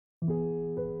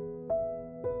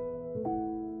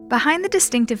Behind the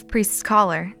distinctive priest's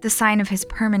collar, the sign of his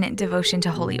permanent devotion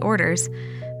to holy orders,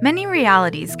 many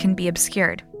realities can be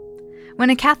obscured. When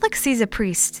a Catholic sees a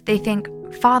priest, they think,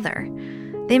 Father.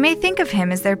 They may think of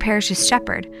him as their parish's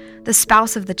shepherd, the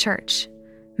spouse of the church.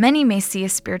 Many may see a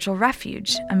spiritual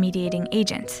refuge, a mediating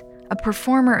agent, a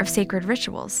performer of sacred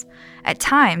rituals. At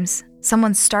times,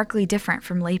 someone starkly different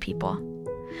from lay people.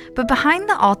 But behind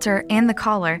the altar and the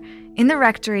collar, in the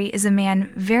rectory is a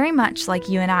man very much like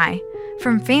you and I,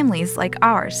 from families like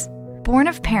ours, born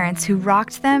of parents who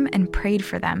rocked them and prayed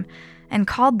for them, and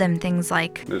called them things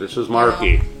like, "This is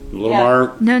Marky, little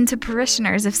Mark." Known to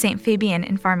parishioners of St. Fabian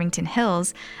in Farmington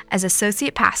Hills as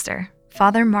Associate Pastor,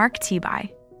 Father Mark Teeby.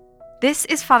 This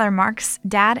is Father Mark's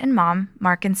dad and mom,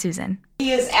 Mark and Susan.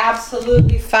 He is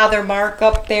absolutely Father Mark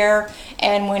up there,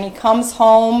 and when he comes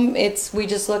home, we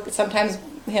just look, sometimes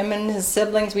him and his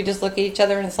siblings, we just look at each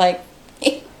other and it's like,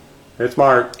 It's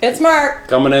Mark. It's Mark.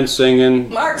 Coming in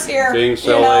singing. Mark's here. Being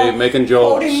silly, making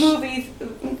jokes. Quoting movie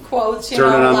quotes,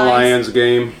 turning on the Lions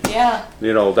game. Yeah.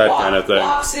 That kind of thing.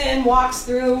 Walks in, walks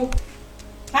through.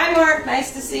 Hi, Mark.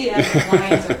 Nice to see you. The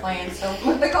Lions are playing, so I'm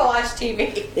going to go watch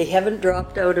TV. They haven't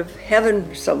dropped out of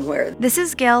heaven somewhere. This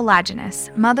is Gail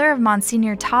Lajeunesse, mother of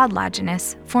Monsignor Todd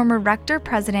Lajeunesse, former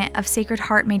rector-president of Sacred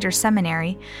Heart Major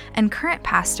Seminary and current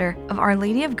pastor of Our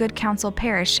Lady of Good Counsel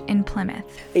Parish in Plymouth.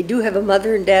 They do have a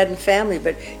mother and dad and family,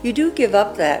 but you do give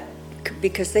up that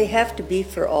because they have to be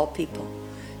for all people.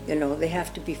 They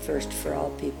have to be first for all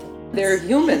people. They're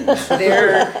humans.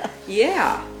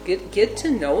 Get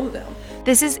to know them.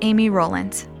 This is Amy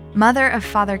Rowland, mother of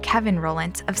Father Kevin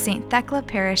Rowland of St. Thecla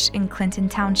Parish in Clinton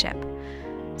Township.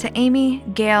 To Amy,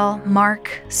 Gail, Mark,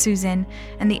 Susan,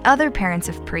 and the other parents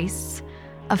of priests,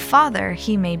 a father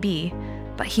he may be,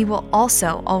 but he will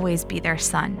also always be their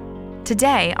son.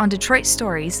 Today, on Detroit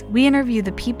Stories, we interview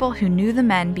the people who knew the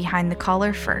men behind the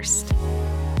collar first.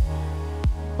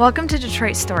 Welcome to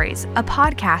Detroit Stories, a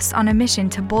podcast on a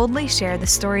mission to boldly share the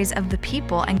stories of the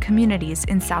people and communities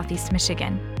in Southeast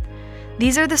Michigan.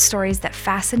 These are the stories that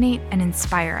fascinate and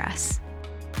inspire us.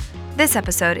 This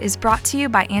episode is brought to you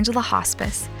by Angela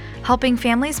Hospice, helping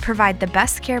families provide the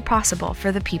best care possible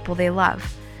for the people they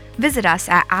love. Visit us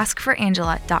at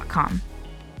askforangela.com.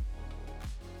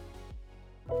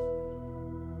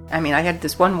 I had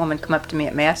this one woman come up to me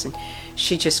at Mass, and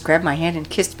she just grabbed my hand and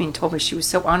kissed me and told me she was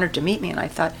so honored to meet me. And I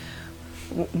thought,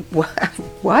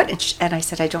 what? And I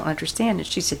said, I don't understand. And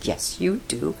she said, yes, you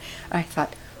do. And I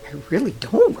thought, I really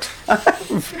don't.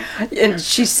 And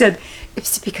she said,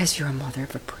 it's because you're a mother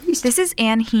of a priest. This is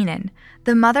Ann Heenan,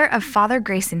 the mother of Father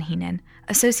Grayson Heenan,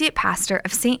 Associate Pastor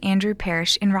of St. Andrew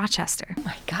Parish in Rochester. Oh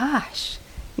my gosh.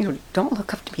 Don't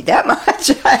look up to me that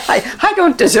much. I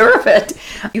don't deserve it.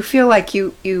 You feel like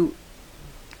you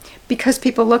because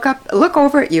people look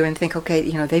over at you and think, okay,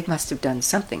 they must have done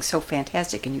something so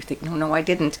fantastic, and you think, no, I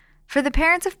didn't. For the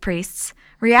parents of priests,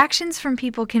 reactions from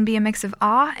people can be a mix of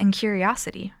awe and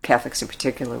curiosity. Catholics in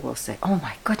particular will say, oh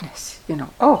my goodness,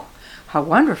 oh, how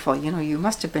wonderful, you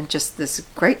must have been just this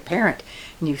great parent.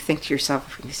 And you think to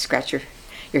yourself, you scratch your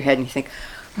head and you think,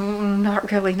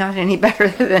 not really, not any better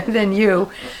than you.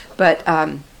 But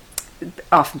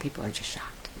often people are just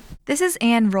shocked. This is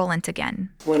Ann Rowland again.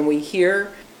 When we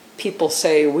hear people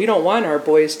say, we don't want our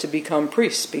boys to become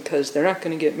priests because they're not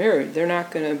going to get married. They're not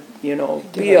going to, be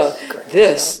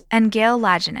this. And Gail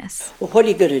Lajeunesse. Well, what are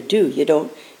you going to do? You're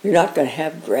not going to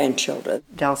have grandchildren.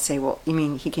 They'll say, well, you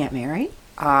mean he can't marry?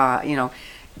 What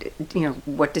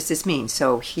does this mean?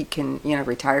 So he can,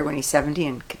 retire when he's 70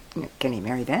 and can he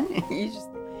marry then?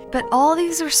 But all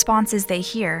these responses they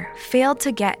hear fail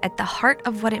to get at the heart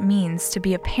of what it means to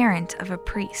be a parent of a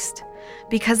priest.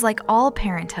 Because like all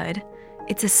parenthood,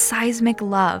 it's a seismic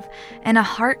love and a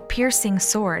heart-piercing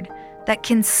sword that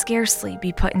can scarcely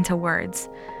be put into words.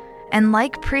 And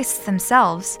like priests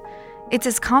themselves, it's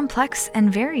as complex and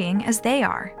varying as they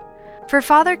are. For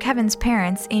Father Kevin's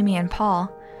parents, Amy and Paul,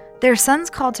 their son's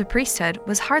call to priesthood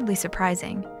was hardly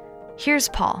surprising. Here's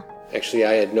Paul. Actually,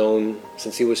 I had known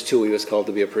since he was 2 he was called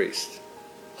to be a priest.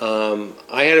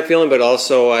 I had a feeling, but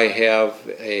also I have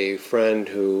a friend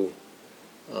who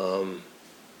the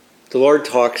Lord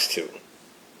talks to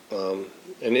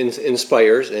and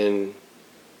inspires, and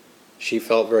she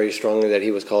felt very strongly that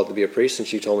he was called to be a priest, and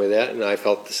she told me that, and I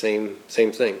felt the same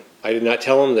thing. I did not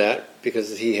tell him that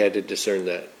because he had to discern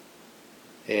that.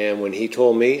 And when he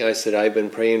told me, I said, I've been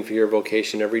praying for your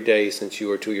vocation every day since you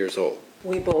were 2 years old.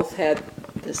 We both had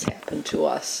this happen to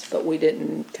us, but we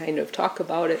didn't kind of talk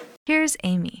about it. Here's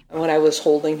Amy. When I was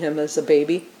holding him as a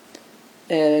baby,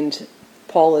 and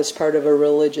Paul is part of a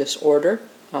religious order,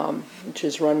 which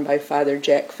is run by Father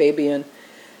Jack Fabian,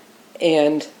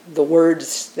 And the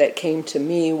words that came to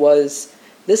me was,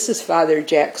 this is Father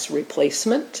Jack's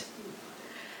replacement.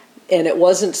 And it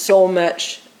wasn't so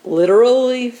much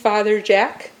literally Father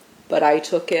Jack, but I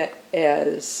took it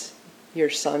as your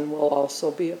son will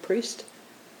also be a priest.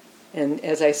 And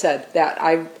as I said, that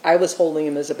I was holding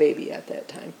him as a baby at that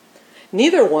time.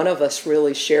 Neither one of us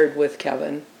really shared with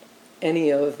Kevin any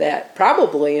of that,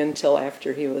 probably until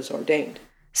after he was ordained.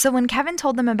 So when Kevin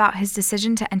told them about his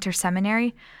decision to enter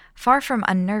seminary, far from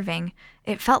unnerving,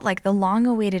 it felt like the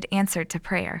long-awaited answer to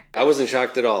prayer. I wasn't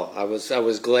shocked at all. I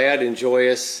was glad and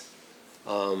joyous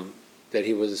that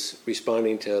he was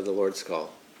responding to the Lord's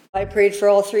call. I prayed for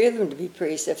all three of them to be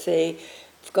priests.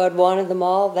 If God wanted them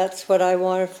all, that's what I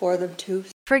wanted for them too.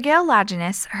 For Gail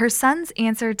Lajeunesse, her son's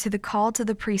answer to the call to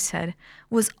the priesthood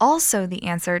was also the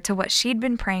answer to what she'd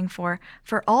been praying for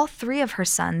all three of her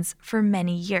sons for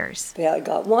many years. Yeah, I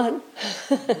got one,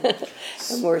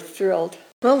 and we're thrilled.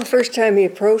 Well, the first time he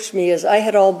approached me is I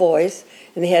had all boys,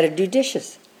 and they had to do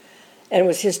dishes. And it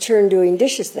was his turn doing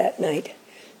dishes that night.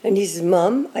 And he says,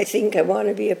 Mom, I think I want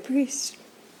to be a priest.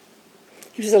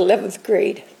 He was 11th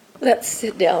grade. Let's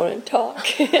sit down and talk.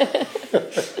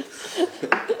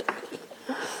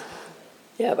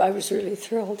 Yeah, I was really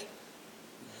thrilled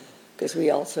because we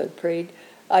also had prayed.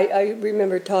 I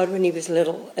remember Todd when he was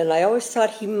little, and I always thought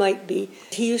he might be.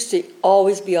 He used to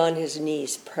always be on his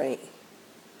knees praying.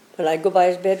 When I'd go by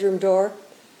his bedroom door,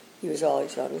 he was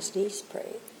always on his knees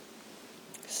praying.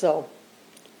 So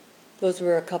those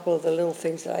were a couple of the little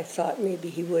things that I thought maybe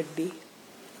he would be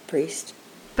a priest.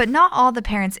 But not all the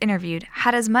parents interviewed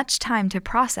had as much time to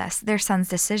process their son's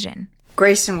decision.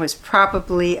 Grayson was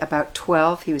probably about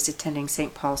 12. He was attending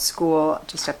St. Paul's School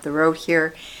just up the road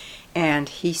here. And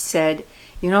he said,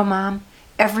 you know, Mom,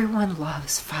 everyone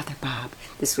loves Father Bob.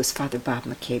 This was Father Bob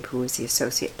McCabe, who was the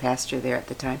associate pastor there at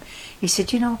the time. He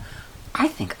said, you know, I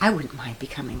think I wouldn't mind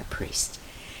becoming a priest.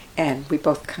 And we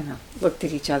both kind of looked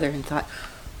at each other and thought,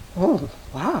 oh,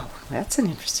 wow, that's an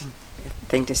interesting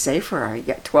thing to say for a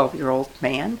 12-year-old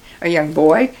man, a young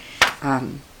boy.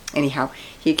 Anyhow,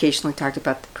 he occasionally talked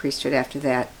about the priesthood after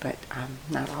that, but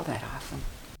not all that often.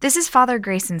 This is Father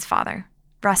Grayson's father,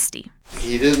 Rusty.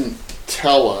 He didn't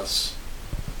tell us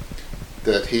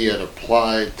that he had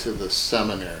applied to the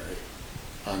seminary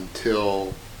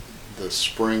until the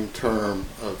spring term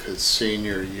of his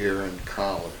senior year in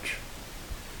college.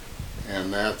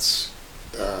 And that's,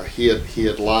 he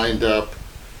had lined up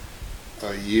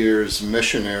a year's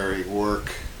missionary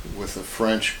work with a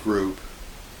French group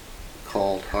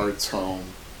called Hearts Home,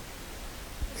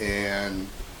 and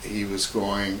he was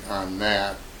going on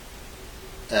that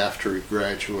after he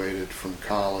graduated from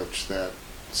college that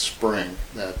spring,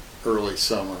 that early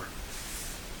summer.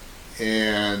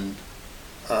 And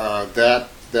that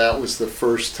was the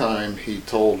first time he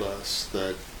told us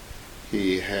that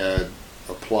he had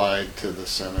applied to the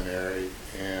seminary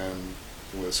and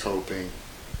was hoping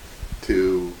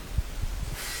to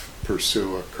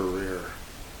pursue a career,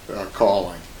 a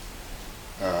calling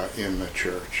in the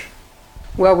church.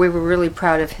 Well, we were really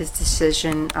proud of his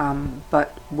decision,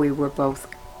 but we were both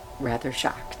rather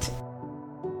shocked.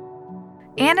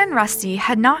 Anne and Rusty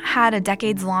had not had a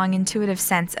decades-long intuitive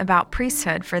sense about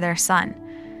priesthood for their son.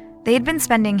 They had been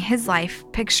spending his life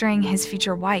picturing his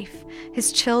future wife,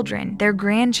 his children, their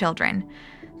grandchildren.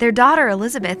 Their daughter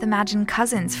Elizabeth imagined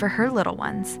cousins for her little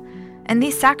ones. And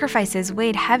these sacrifices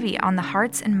weighed heavy on the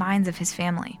hearts and minds of his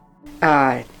family.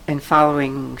 And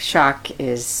following shock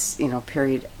is, a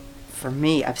period for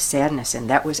me of sadness, and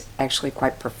that was actually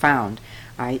quite profound.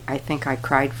 I think I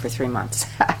cried for 3 months.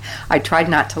 I tried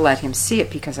not to let him see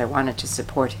it because I wanted to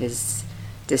support his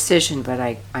decision, but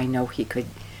I know he could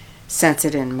sense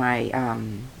it in my,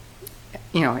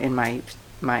 in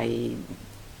my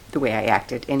the way I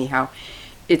acted. Anyhow,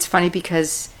 it's funny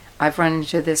because I've run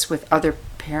into this with other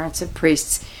parents of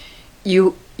priests.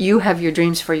 You have your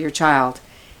dreams for your child,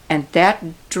 and that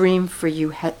dream for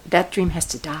you, that dream has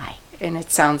to die. And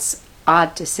it sounds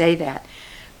odd to say that,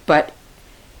 but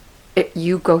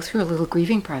you go through a little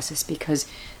grieving process because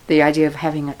the idea of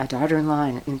having a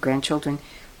daughter-in-law and grandchildren,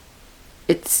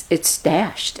 it's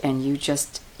dashed, and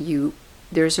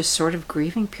there's a sort of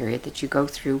grieving period that you go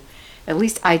through. At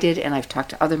least I did, and I've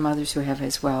talked to other mothers who have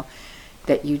as well,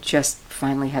 that you just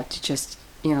finally have to just,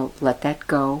 let that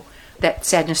go. That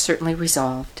sadness certainly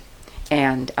resolved.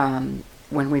 And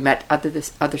when we met other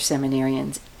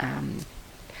seminarians,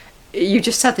 you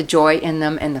just saw the joy in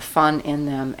them and the fun in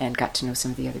them and got to know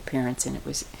some of the other parents, and it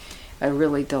was a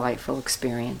really delightful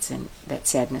experience, and that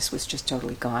sadness was just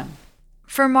totally gone.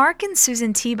 For Mark and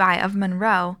Susan Teeby of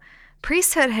Monroe,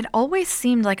 Priesthood had always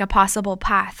seemed like a possible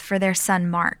path for their son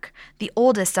Mark, the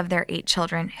oldest of their 8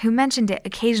 children, who mentioned it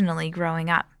occasionally growing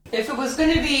up. If it was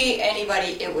going to be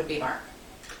anybody, it would be Mark.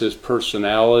 His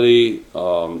personality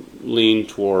leaned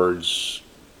towards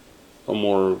a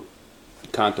more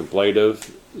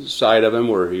contemplative side of him,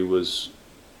 where you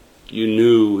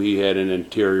knew he had an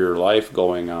interior life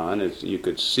going on. You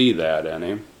could see that in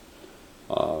him.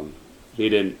 He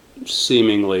didn't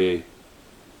seemingly,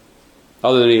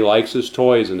 other than he likes his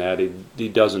toys and that, he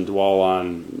doesn't dwell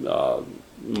on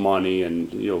money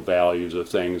and values of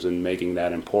things and making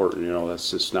that important.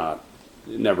 That's just not.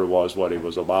 It never was what he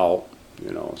was about.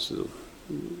 So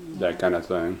that kind of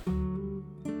thing.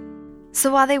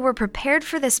 So while they were prepared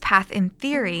for this path in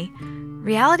theory,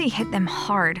 reality hit them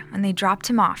hard when they dropped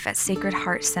him off at Sacred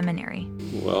Heart Seminary.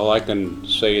 Well, I can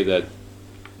say that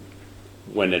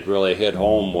when it really hit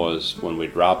home was when we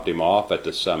dropped him off at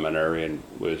the seminary and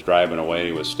we was driving away and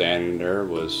he was standing there.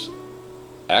 Was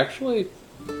actually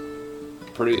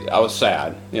I was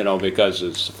sad, because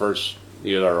it's the first,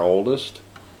 he was our oldest.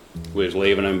 We was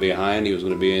leaving him behind. He was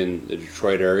going to be in the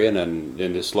Detroit area, and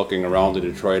then just looking around the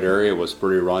Detroit area, it was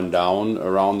pretty run down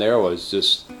around there. It was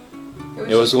a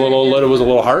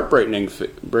little heartbreaking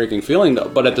feeling,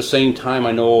 but at the same time,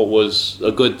 I know it was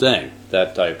a good thing.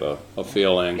 That type of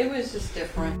feeling. It was just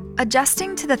different.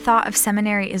 Adjusting to the thought of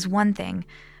seminary is one thing,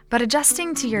 but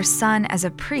adjusting to your son as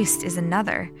a priest is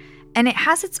another, and it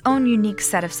has its own unique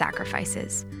set of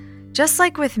sacrifices. Just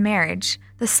like with marriage,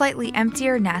 the slightly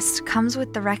emptier nest comes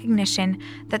with the recognition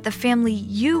that the family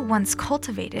you once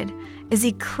cultivated is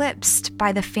eclipsed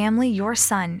by the family your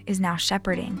son is now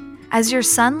shepherding. As your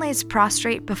son lays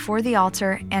prostrate before the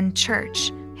altar and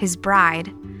church, his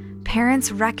bride,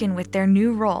 parents reckon with their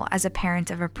new role as a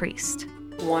parent of a priest.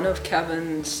 One of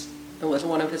Kevin's, it was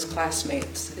one of his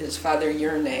classmates, is Father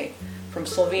Yerne from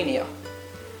Slovenia.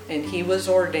 And he was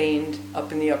ordained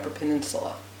up in the Upper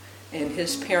Peninsula. And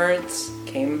his parents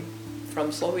came from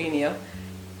Slovenia.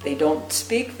 They don't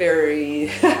speak very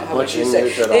much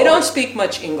English at all. They don't speak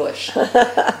much English.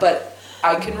 But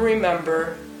I can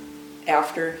remember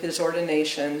after his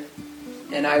ordination,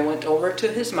 and I went over to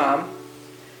his mom,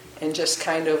 and just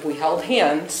we held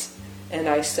hands, and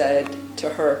I said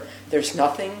to her, "There's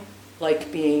nothing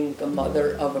like being the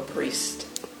mother of a priest."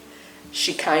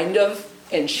 She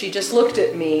and she just looked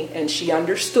at me, and she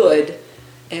understood,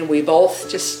 and we both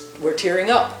just were tearing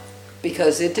up,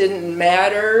 because it didn't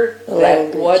matter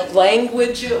what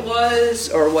language it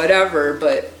was or whatever,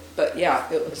 but yeah,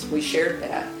 we shared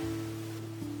that.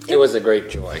 It was a great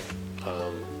joy.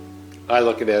 I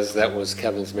look at it as that was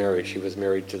Kevin's marriage. He was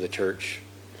married to the church,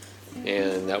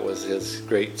 and that was his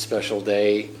great special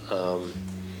day.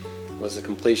 It was the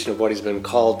completion of what he's been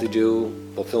called to do,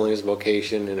 fulfilling his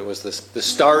vocation, and it was the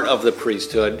start of the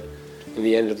priesthood and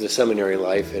the end of the seminary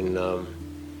life, and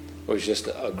it was just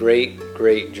a great,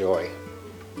 great joy.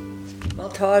 Well,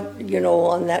 Todd,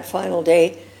 on that final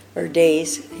day, or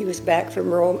days, he was back from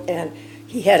Rome, and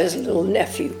he had his little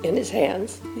nephew in his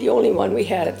hands, the only one we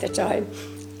had at the time.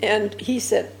 And he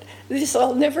said, "This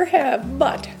I'll never have,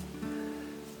 but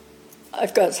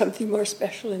I've got something more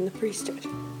special in the priesthood."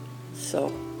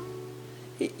 So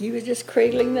he was just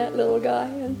cradling that little guy.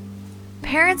 And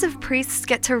Parents of priests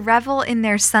get to revel in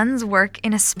their son's work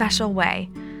in a special way.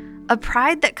 A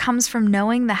pride that comes from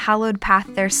knowing the hallowed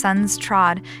path their sons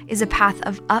trod is a path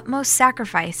of utmost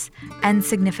sacrifice and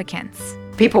significance.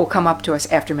 People will come up to us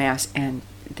after Mass and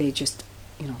they just,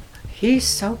 he's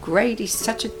so great. He's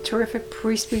such a terrific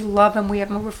priest. We love him. We have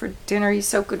him over for dinner. He's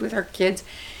so good with our kids.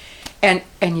 And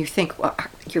you think, well,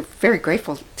 you're very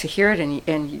grateful to hear it,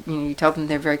 and you tell them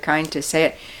they're very kind to say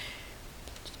it.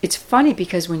 It's funny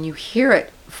because when you hear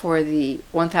it for the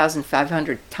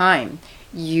 1,500th time,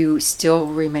 you still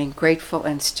remain grateful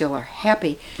and still are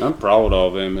happy. I'm proud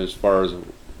of him as far as,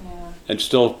 and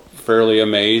still fairly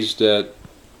amazed that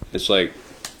it's like,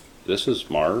 this is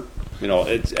Mark.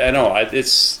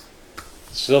 It's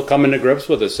still coming to grips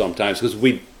with it sometimes, because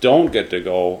we don't get to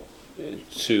go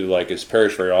to like his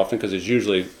parish very often, because it's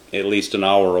usually at least an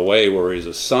hour away where he's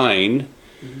assigned.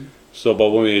 Mm-hmm. So, but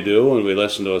when we do, and we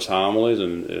listen to his homilies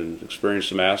and experience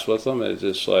the Mass with him, it's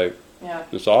just like,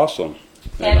 it's awesome.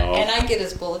 And I get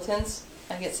his bulletins.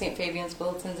 I get St. Fabian's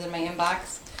bulletins in my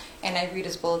inbox, and I read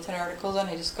his bulletin articles, and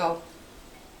I just go,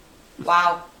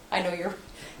 wow, I know you're,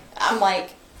 I'm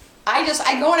like, I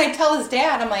go and I tell his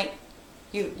dad, I'm like,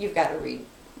 you've got to read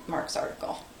Mark's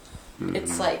article. Mm-hmm.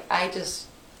 It's like, I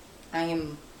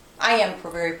am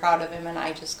very proud of him, and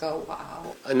I just go,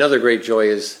 wow. Another great joy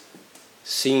is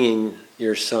seeing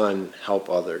your son help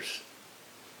others,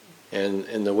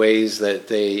 and the ways that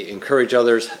they encourage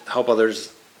others, help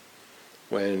others,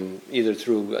 when either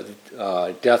through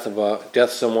death of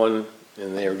someone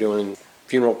and they were doing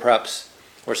funeral preps,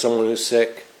 or someone who's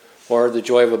sick, or the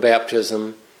joy of a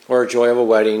baptism, or a joy of a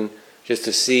wedding, just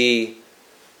to see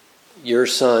your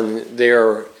son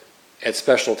there at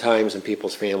special times in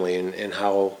people's family, and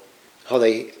how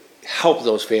they help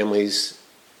those families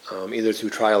either through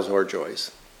trials or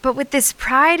joys. But with this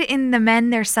pride in the men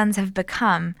their sons have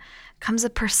become comes a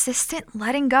persistent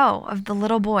letting go of the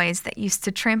little boys that used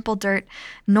to trample dirt,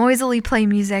 noisily play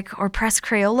music, or press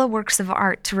Crayola works of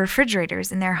art to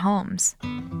refrigerators in their homes.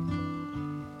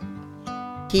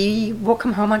 He will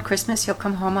come home on Christmas, he'll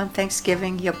come home on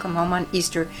Thanksgiving, he'll come home on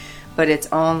Easter, but it's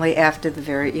only after the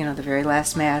very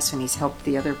last Mass, and he's helped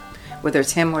the other, whether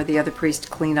it's him or the other priest,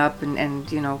 clean up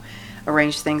and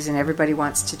arrange things, and everybody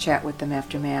wants to chat with them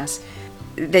after Mass.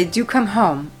 They do come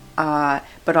home,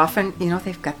 but often,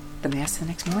 they've got the Mass the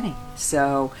next morning.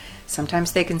 So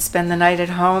sometimes they can spend the night at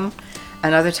home,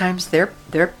 and other times they're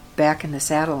back in the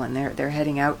saddle, and they're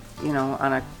heading out,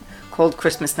 on a cold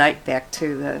Christmas night back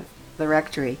to the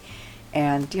rectory.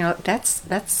 And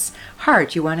that's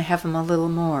hard. You want to have them a little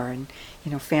more, and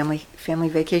family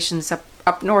vacations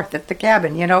up north at the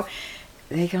cabin.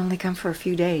 They can only come for a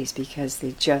few days because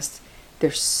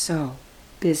they're so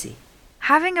busy.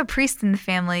 Having a priest in the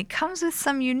family comes with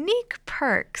some unique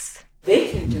perks.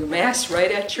 They can do Mass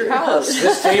right at your house.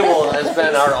 This table has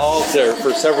been our altar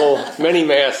for many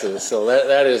Masses, so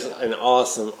that is an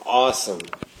awesome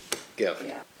gift.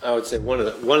 Yeah. I would say one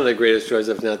of the greatest joys,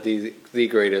 if not the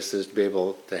greatest, is to be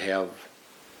able to have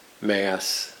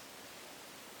Mass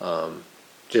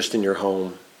just in your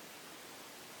home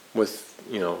with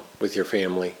your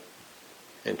family,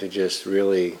 and to just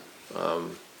really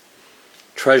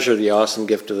treasure the awesome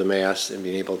gift of the Mass and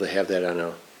being able to have that on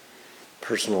a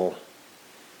personal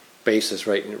basis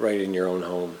right in your own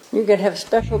home. You're going to have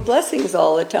special blessings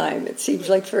all the time. It seems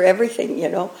like for everything,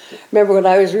 Remember when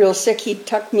I was real sick, he'd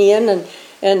tuck me in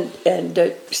and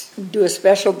do a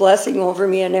special blessing over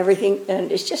me and everything.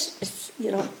 And it's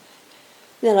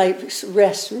then I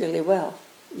rest really well,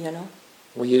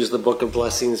 We use the Book of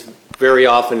Blessings very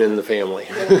often in the family.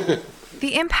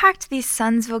 The impact these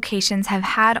sons' vocations have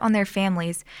had on their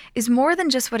families is more than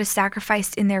just what is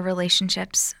sacrificed in their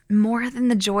relationships, more than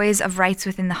the joys of rites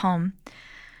within the home.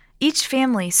 Each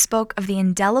family spoke of the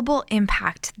indelible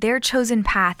impact their chosen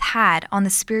path had on the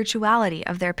spirituality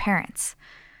of their parents.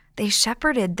 They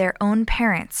shepherded their own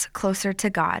parents closer to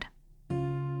God.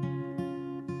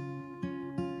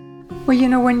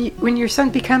 Well, when your son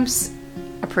becomes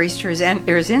a priest or is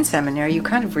in seminary, you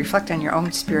kind of reflect on your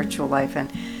own spiritual life.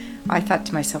 And I thought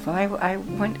to myself, well, I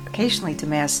went occasionally to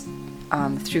Mass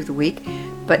through the week,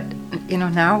 but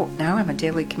now I'm a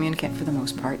daily communicant for the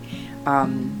most part.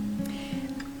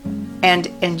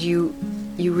 And you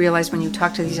realize when you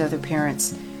talk to these other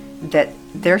parents that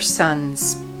their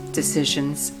sons'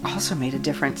 decisions also made a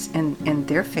difference in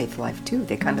their faith life too.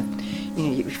 They kind of,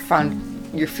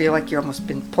 you feel like you're almost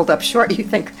been pulled up short. You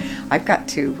think, I've got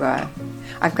to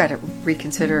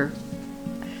reconsider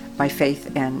my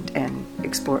faith and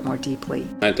explore it more deeply.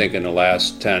 I think in the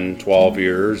last 10, 12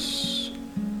 years,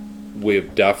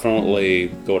 we've definitely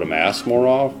go to Mass more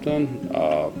often.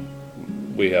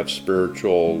 We have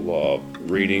spiritual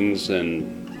readings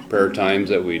and prayer times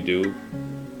that we do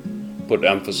put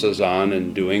emphasis on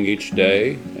and doing each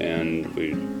day, and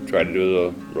we try to do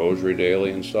the rosary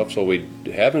daily and stuff. So we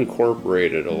have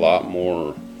incorporated a lot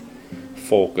more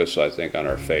focus, I think, on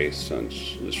our faith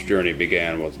since this journey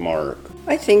began with Mark.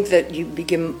 I think that you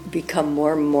become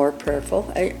more and more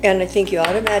prayerful, and I think you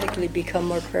automatically become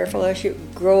more prayerful as you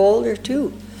grow older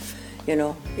too,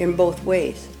 in both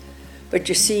ways. But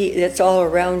you see, it's all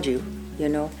around you,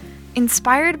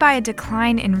 Inspired by a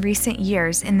decline in recent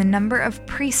years in the number of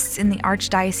priests in the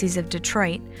Archdiocese of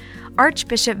Detroit,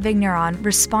 Archbishop Vigneron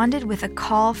responded with a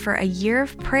call for a year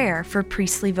of prayer for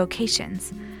priestly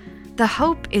vocations. The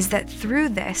hope is that through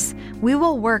this, we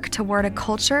will work toward a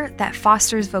culture that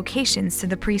fosters vocations to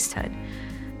the priesthood.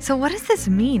 So what does this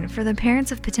mean for the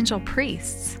parents of potential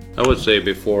priests? I would say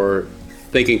before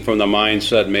thinking from the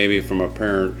mindset maybe from a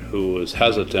parent who was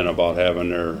hesitant about having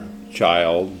their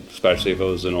child, especially if it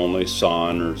was an only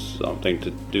son or something, to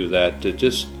do that, to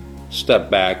just step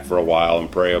back for a while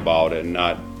and pray about it and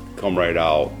not come right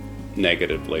out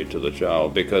negatively to the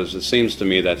child, because it seems to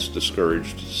me that's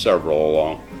discouraged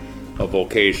several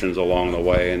vocations along the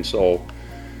way. And so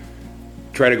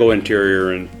try to go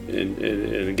interior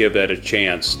and give that a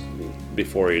chance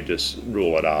before you just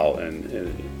rule it out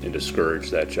and discourage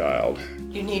that child.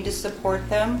 You need to support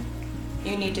them.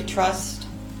 You need to trust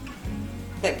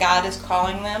that God is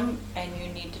calling them, and you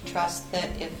need to trust that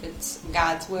if it's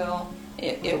God's will,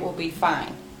 it will be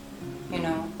fine. You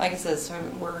know, like I said, so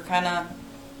we're kind of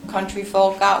country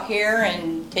folk out here,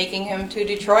 and taking him to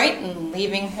Detroit and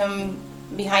leaving him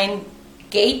behind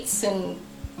gates and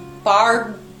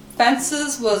barbed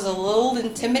fences was a little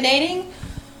intimidating.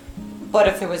 But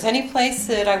if there was any place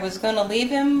that I was going to leave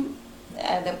him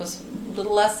that was a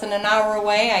little less than an hour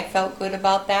away, I felt good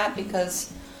about that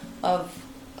because of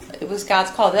it was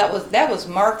God's call. That was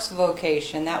Mark's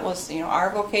vocation. That was, you know, our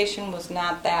vocation was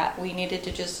not that. We needed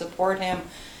to just support him,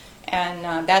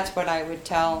 and that's what I would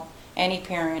tell any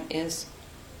parent is.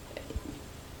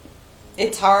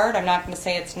 It's hard. I'm not going to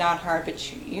say it's not hard,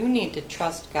 but you need to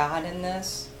trust God in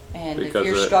this. And if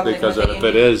you're struggling with it, if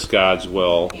it is God's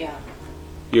will, yeah,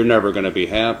 you're never going to be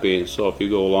happy. And so if you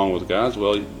go along with God's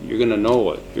will, you're going to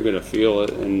know it. You're going to feel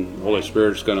it, and the Holy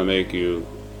Spirit's going to make you,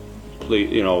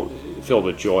 filled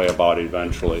with joy about it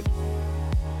eventually.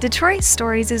 Detroit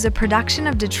Stories is a production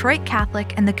of Detroit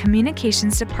Catholic and the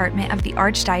Communications Department of the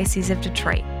Archdiocese of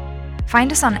Detroit.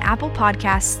 Find us on Apple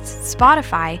Podcasts,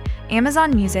 Spotify,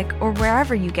 Amazon Music, or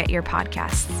wherever you get your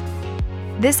podcasts.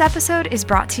 This episode is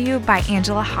brought to you by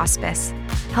Angela Hospice,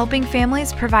 helping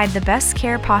families provide the best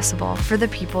care possible for the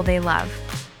people they love.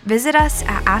 Visit us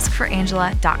at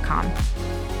askforangela.com.